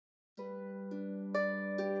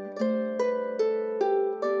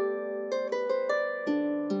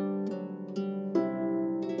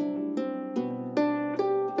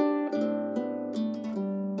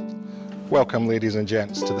Welcome, ladies and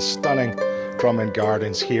gents, to the stunning Drummond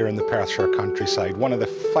Gardens here in the Perthshire countryside, one of the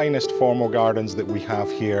finest formal gardens that we have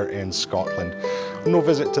here in Scotland. No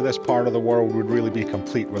visit to this part of the world would really be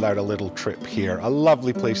complete without a little trip here. A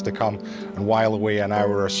lovely place to come and while away an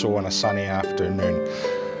hour or so on a sunny afternoon.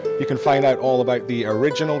 You can find out all about the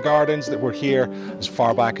original gardens that were here as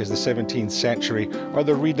far back as the 17th century, or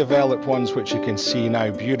the redeveloped ones which you can see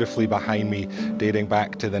now beautifully behind me, dating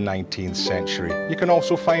back to the 19th century. You can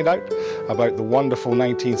also find out about the wonderful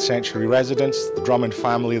 19th century residents, the Drummond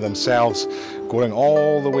family themselves, going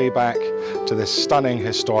all the way back to this stunning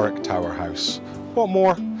historic tower house. What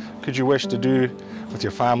more could you wish to do with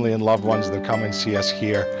your family and loved ones that come and see us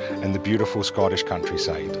here in the beautiful Scottish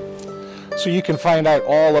countryside? So you can find out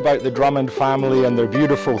all about the Drummond family and their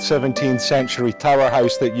beautiful 17th century tower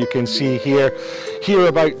house that you can see here. Hear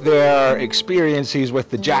about their experiences with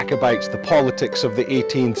the Jacobites, the politics of the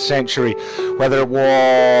 18th century, whether it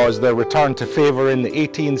was their return to favour in the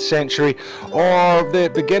 18th century or the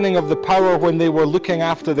beginning of the power when they were looking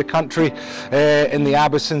after the country in the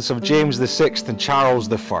absence of James VI and Charles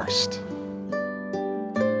I.